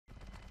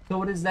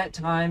So it is that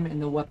time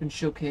in the weapon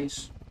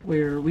showcase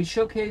where we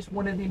showcase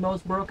one of the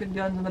most broken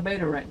guns in the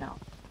beta right now.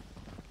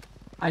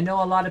 I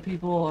know a lot of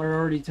people are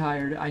already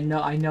tired. I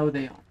know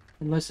they are.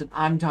 And listen,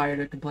 I'm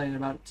tired of complaining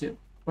about it too.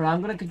 But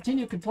I'm going to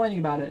continue complaining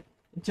about it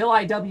until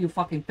IW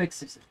fucking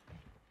fixes it.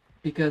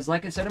 Because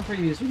like I said in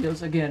previous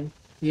videos, again,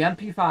 the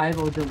MP5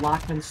 or the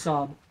Lachmann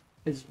sub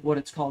is what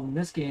it's called in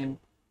this game,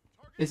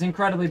 is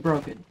incredibly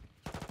broken.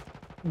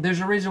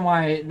 There's a reason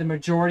why the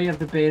majority of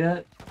the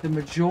beta, the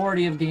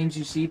majority of games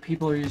you see,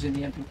 people are using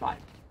the MP5.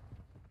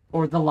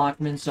 Or the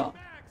Lachmann sub.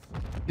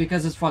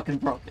 Because it's fucking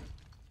broken.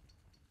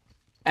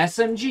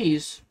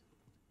 SMGs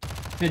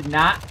should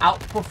not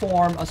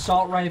outperform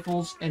assault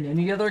rifles and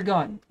any other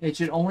gun. It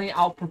should only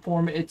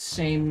outperform its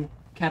same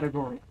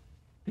category.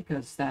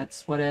 Because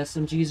that's what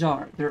SMGs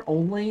are. They're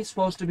only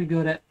supposed to be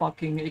good at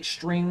fucking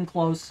extreme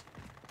close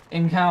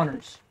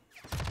encounters.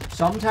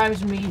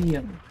 Sometimes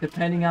medium,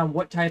 depending on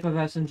what type of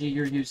SMG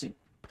you're using.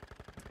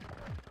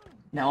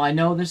 Now, I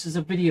know this is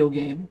a video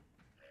game,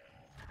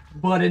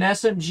 but an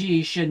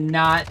SMG should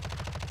not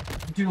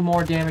do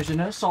more damage than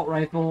an assault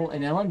rifle,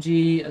 an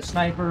LMG, a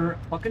sniper, a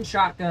fucking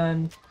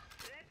shotgun.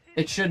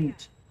 It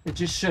shouldn't. It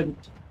just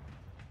shouldn't.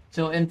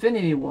 So,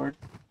 Infinity Ward,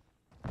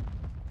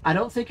 I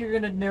don't think you're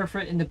going to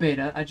nerf it in the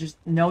beta. I just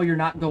know you're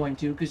not going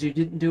to, because you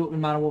didn't do it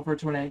in Modern Warfare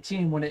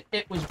 2019 when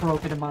it was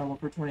broken in Modern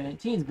Warfare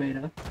 2019's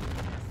beta.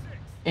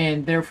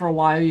 And there for a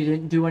while, you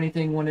didn't do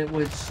anything when it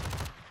was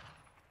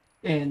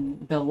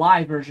in the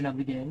live version of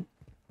the game.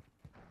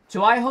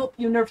 So I hope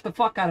you nerf the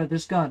fuck out of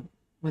this gun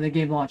when the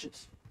game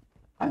launches.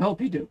 I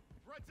hope you do.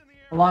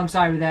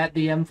 Alongside with that,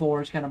 the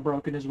M4 is kind of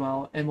broken as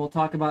well. And we'll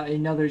talk about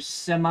another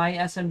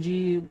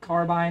semi-SMG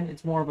carbine.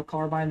 It's more of a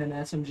carbine than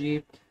an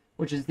SMG,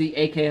 which is the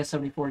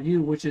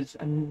AKS-74U, which is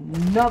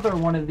another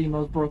one of the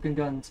most broken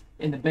guns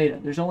in the beta.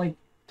 There's only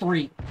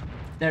 3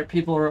 that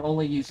people are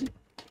only using.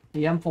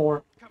 The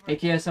M4,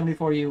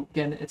 AKS-74U,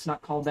 again, it's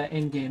not called that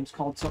in-game, it's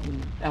called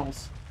something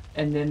else.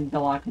 And then the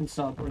Lachmann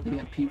sub, or the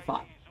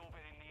MP5.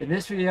 In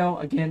this video,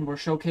 again, we're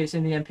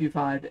showcasing the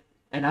MP5,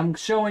 and I'm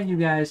showing you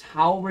guys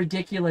how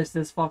ridiculous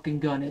this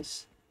fucking gun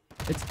is.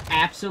 It's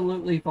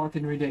absolutely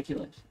fucking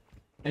ridiculous.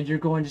 And you're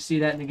going to see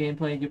that in the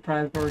gameplay, and you've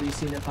probably already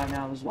seen it by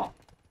now as well.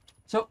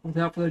 So,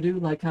 without further ado,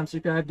 like, comment,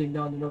 subscribe, ding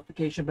dong the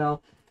notification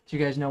bell, so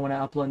you guys know when I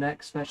upload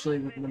next, especially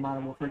with the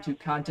Modern Warfare 2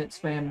 content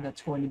spam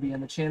that's going to be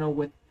on the channel.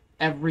 With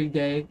every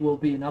day will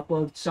be an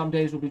upload. Some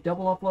days will be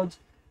double uploads,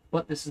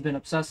 but this has been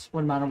Obsessed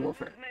with Modern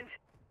Warfare.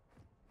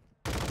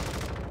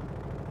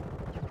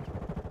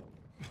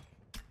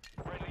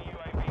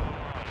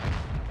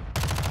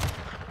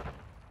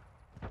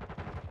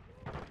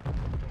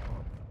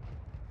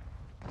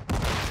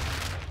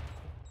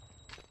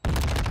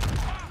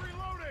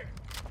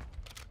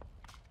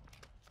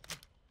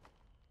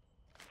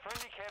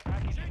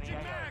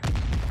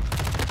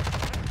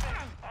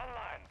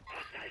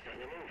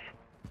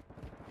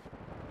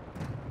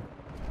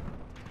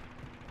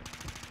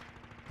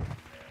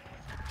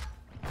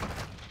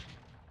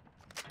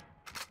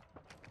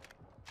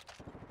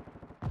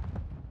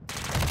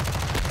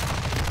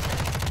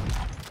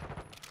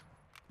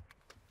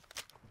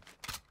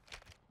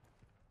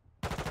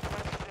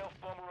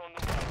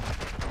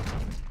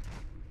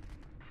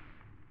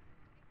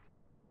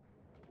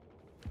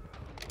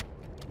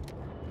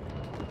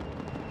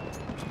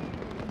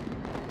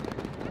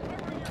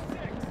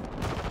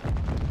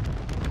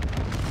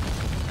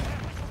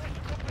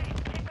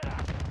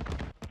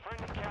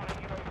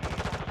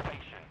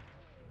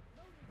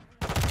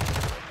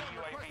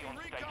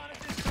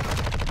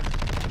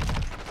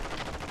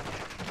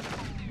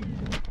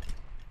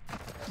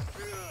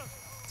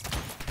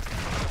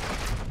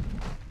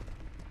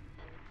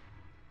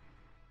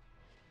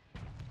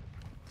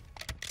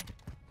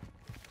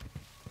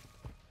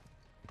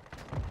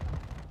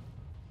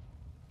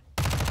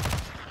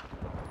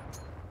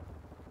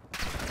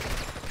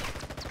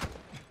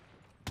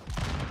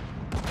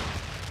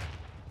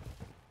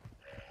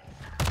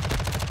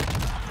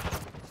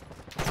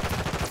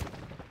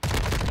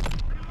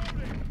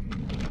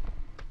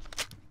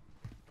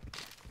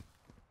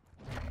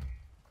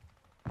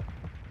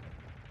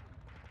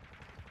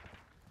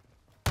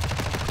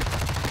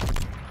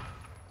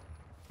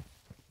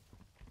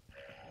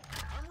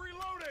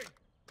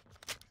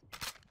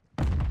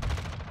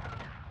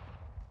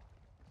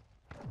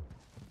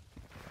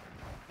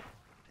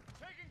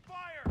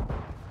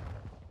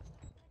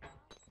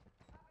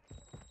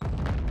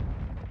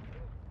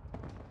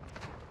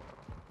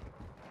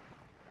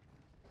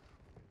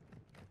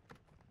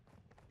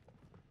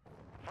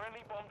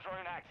 Friendly bomb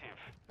drone active.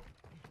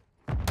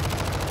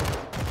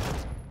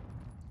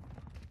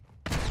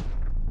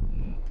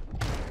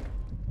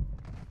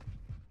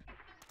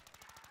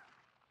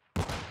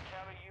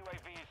 Counter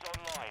UAV is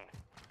online.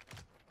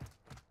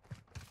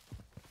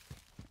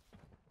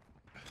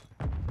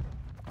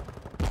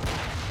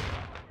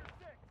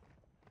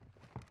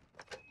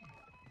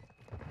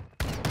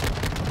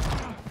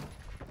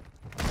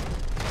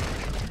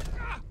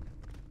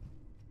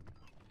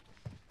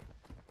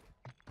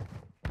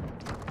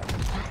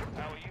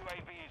 Our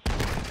UAV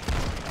is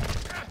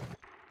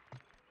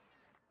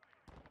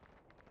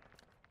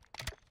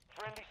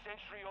Friendly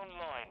sentry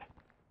online.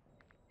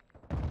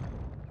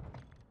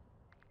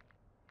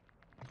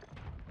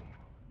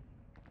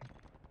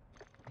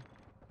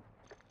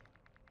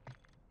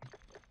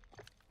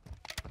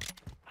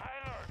 High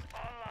alert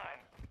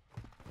online.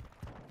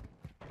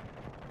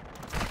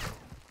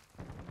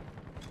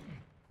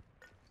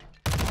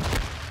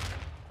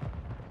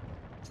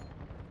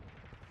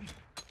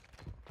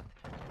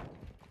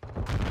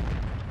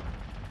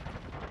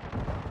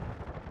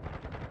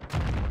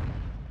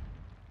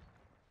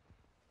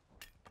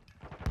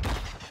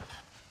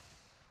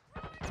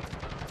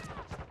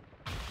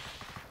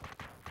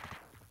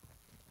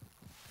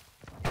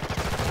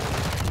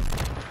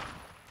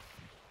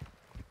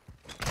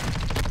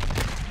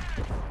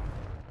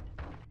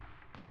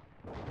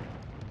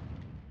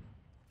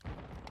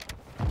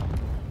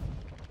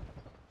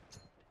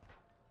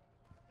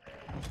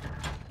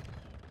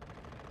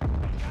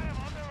 Got him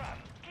on the run.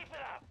 Keep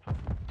it up.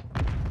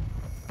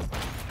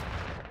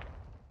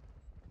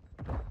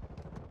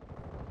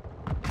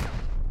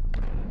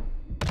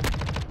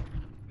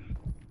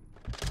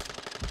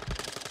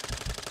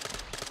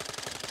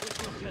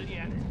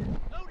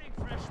 Loading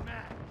fresh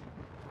mag.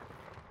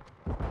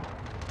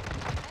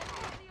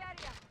 Enemy in the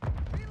area.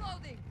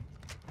 Reloading.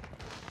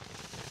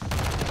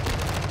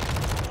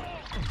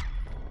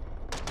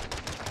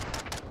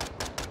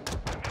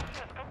 Mission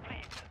is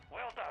complete.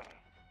 Well done.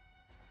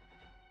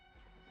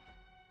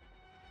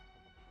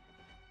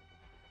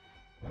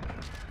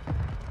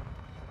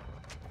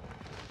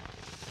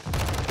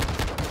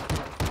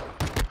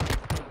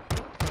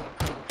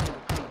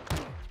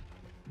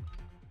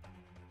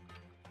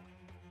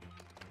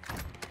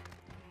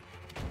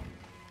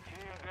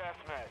 Team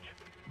deathmatch.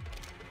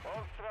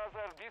 All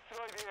Strasser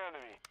destroy the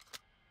enemy.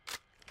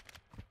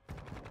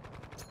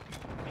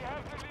 We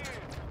have the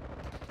lead.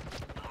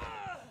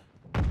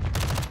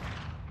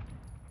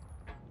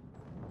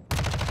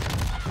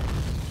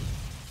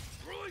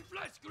 Throwing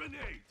flash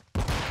grenade.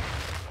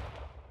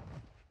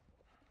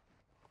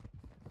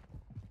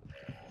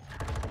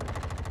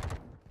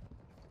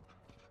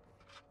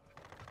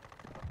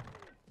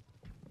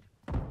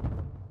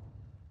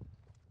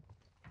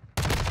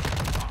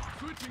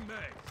 Switching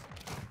mags.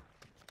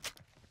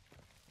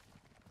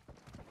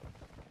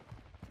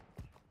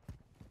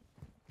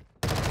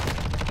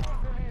 Hold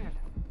the lead.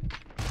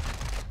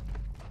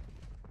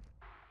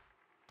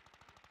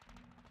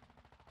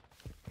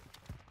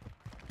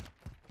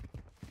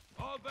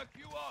 I'll back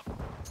you up.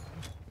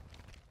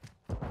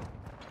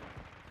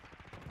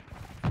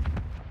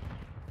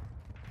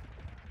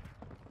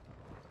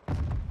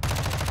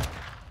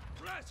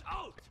 Flash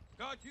out.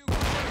 Got you.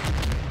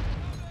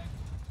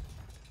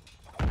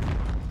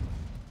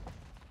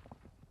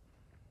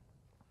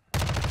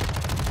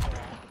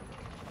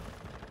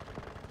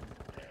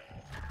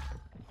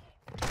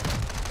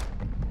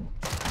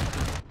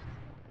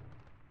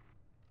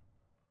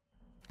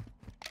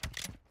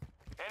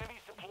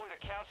 Enemies deployed a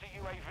counter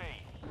UAV.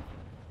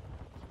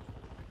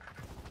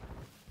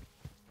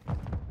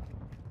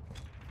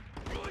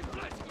 Throwing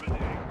flash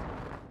grenade.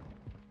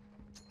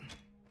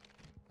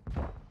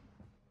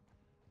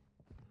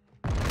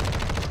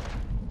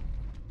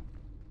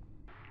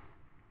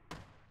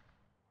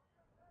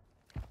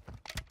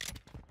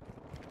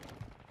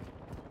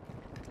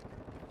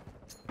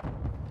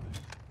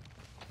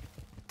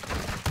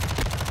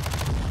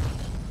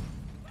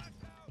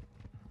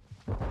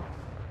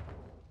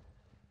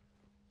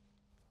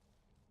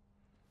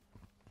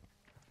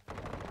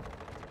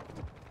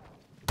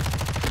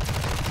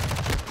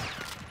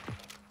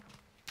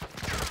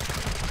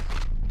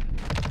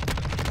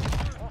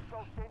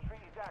 Hostile sentry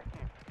is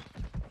active.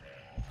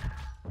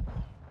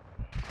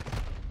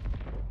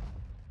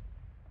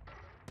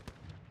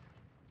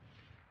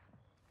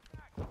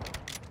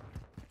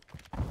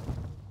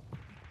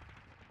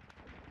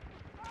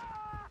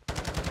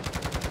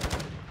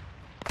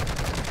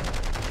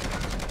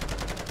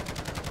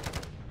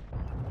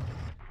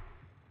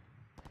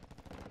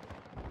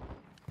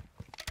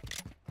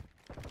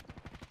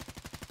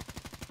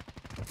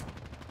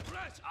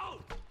 Flash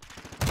out.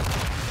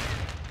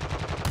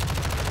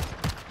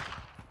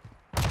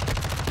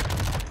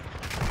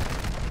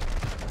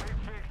 Quick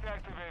fix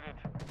activated.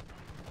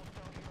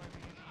 Hostile UAV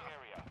in the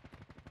area.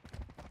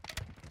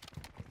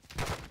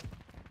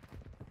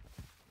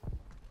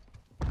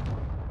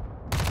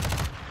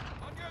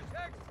 On your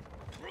text.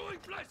 Throwing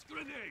flash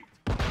grenade.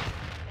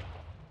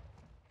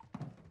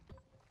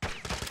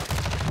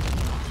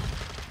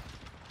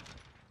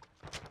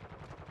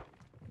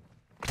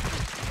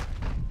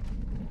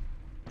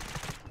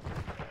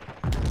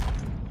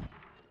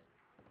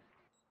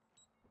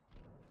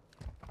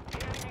 The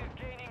enemy is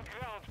gaining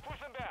ground. Push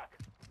them back.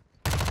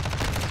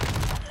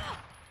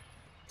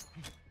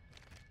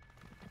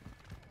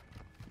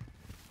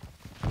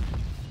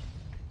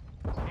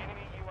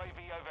 Enemy UAV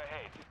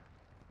overhead.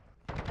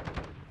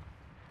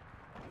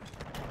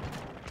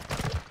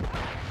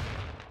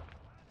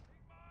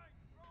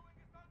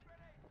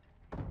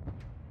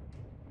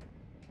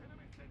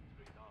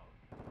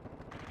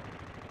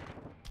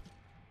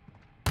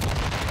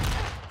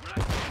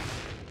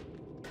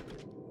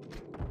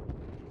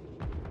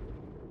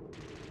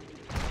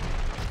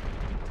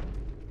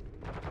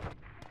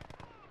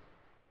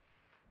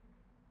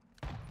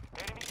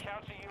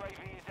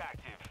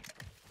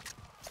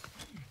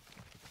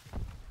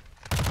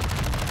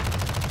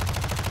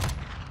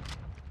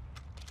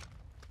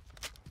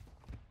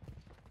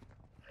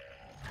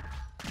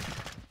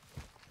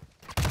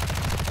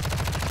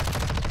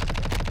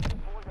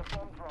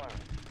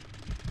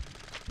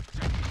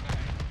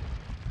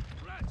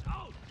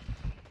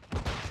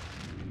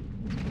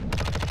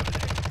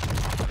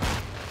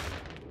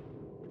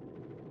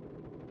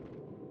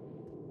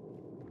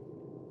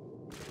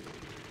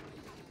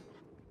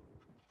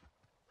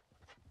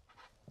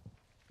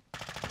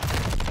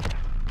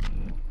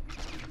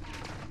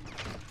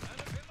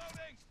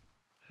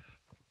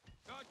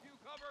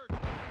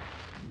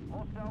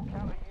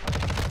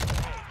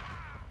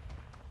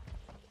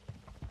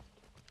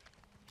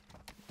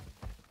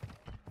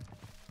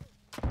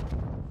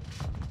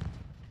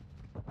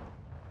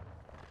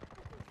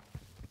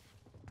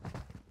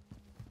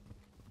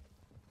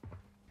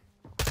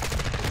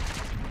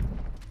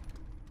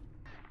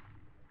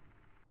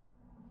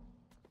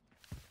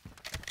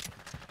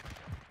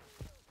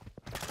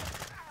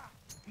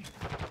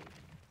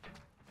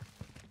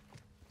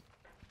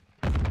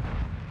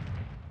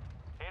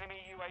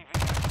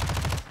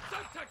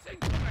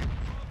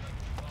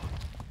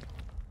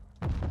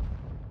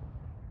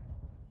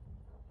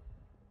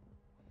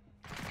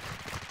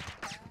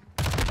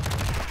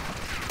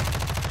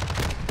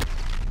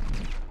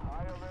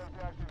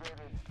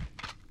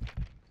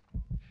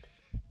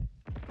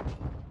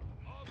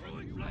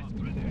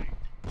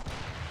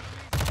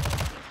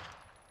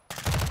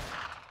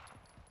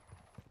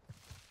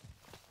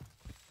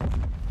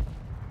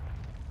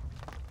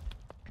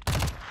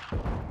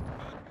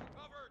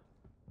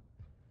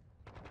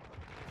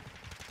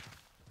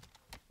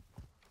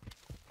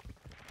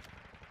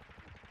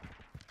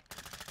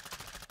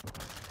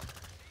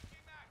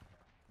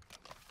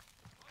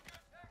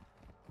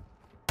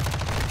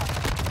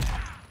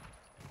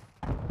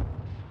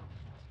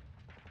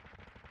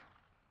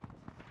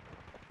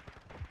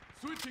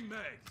 Switching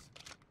mags.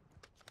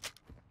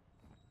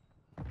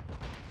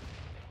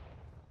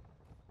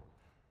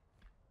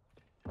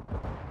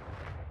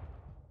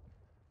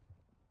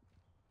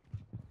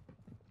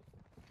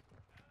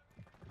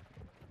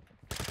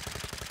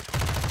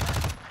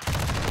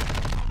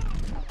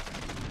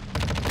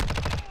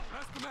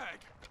 Pass the mag.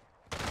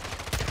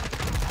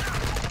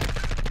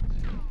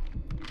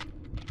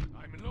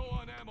 I'm low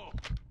on ammo.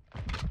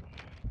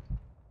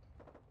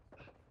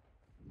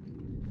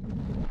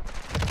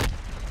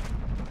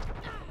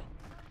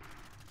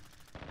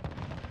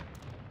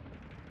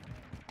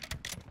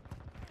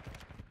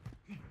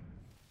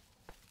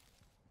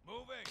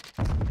 Moving.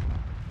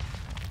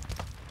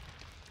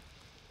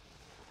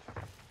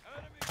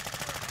 Enemy.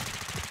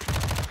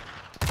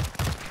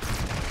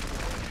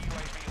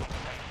 UAV on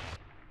place.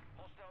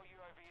 Hostile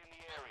UAV in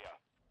the area.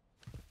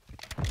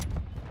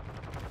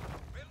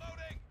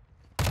 Reloading.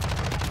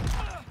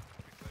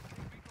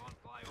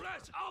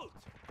 Flash out.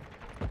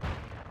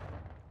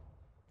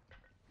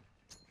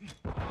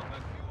 I'll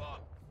back you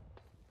up.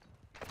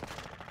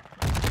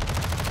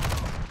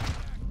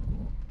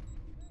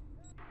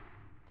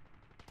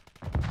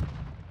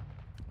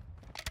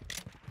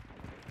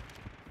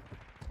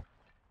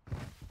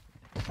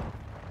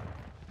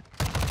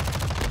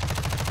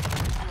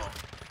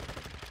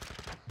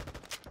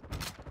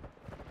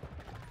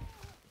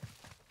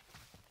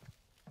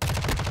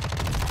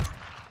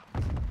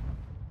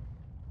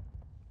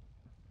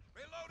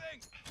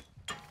 Reloading!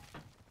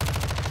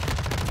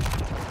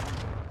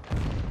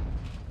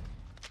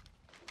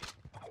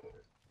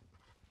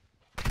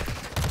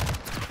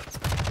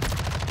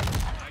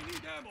 I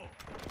need ammo!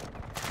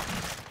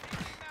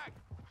 Changing mag!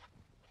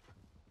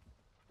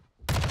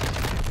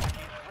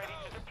 Ready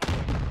to deploy.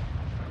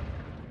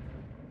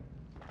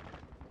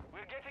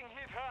 We're getting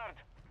hit hard.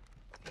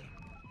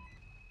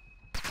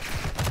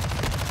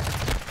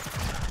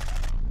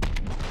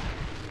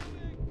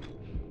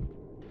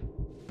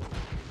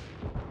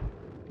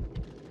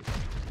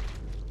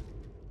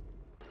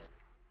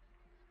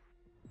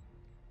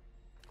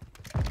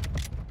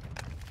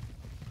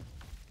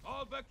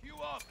 I'll back you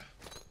up!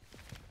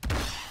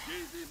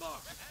 Easy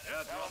mark!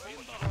 Airdrop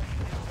inbound!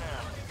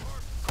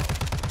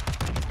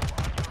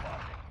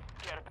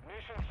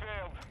 Mission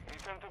failed.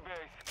 Return to base.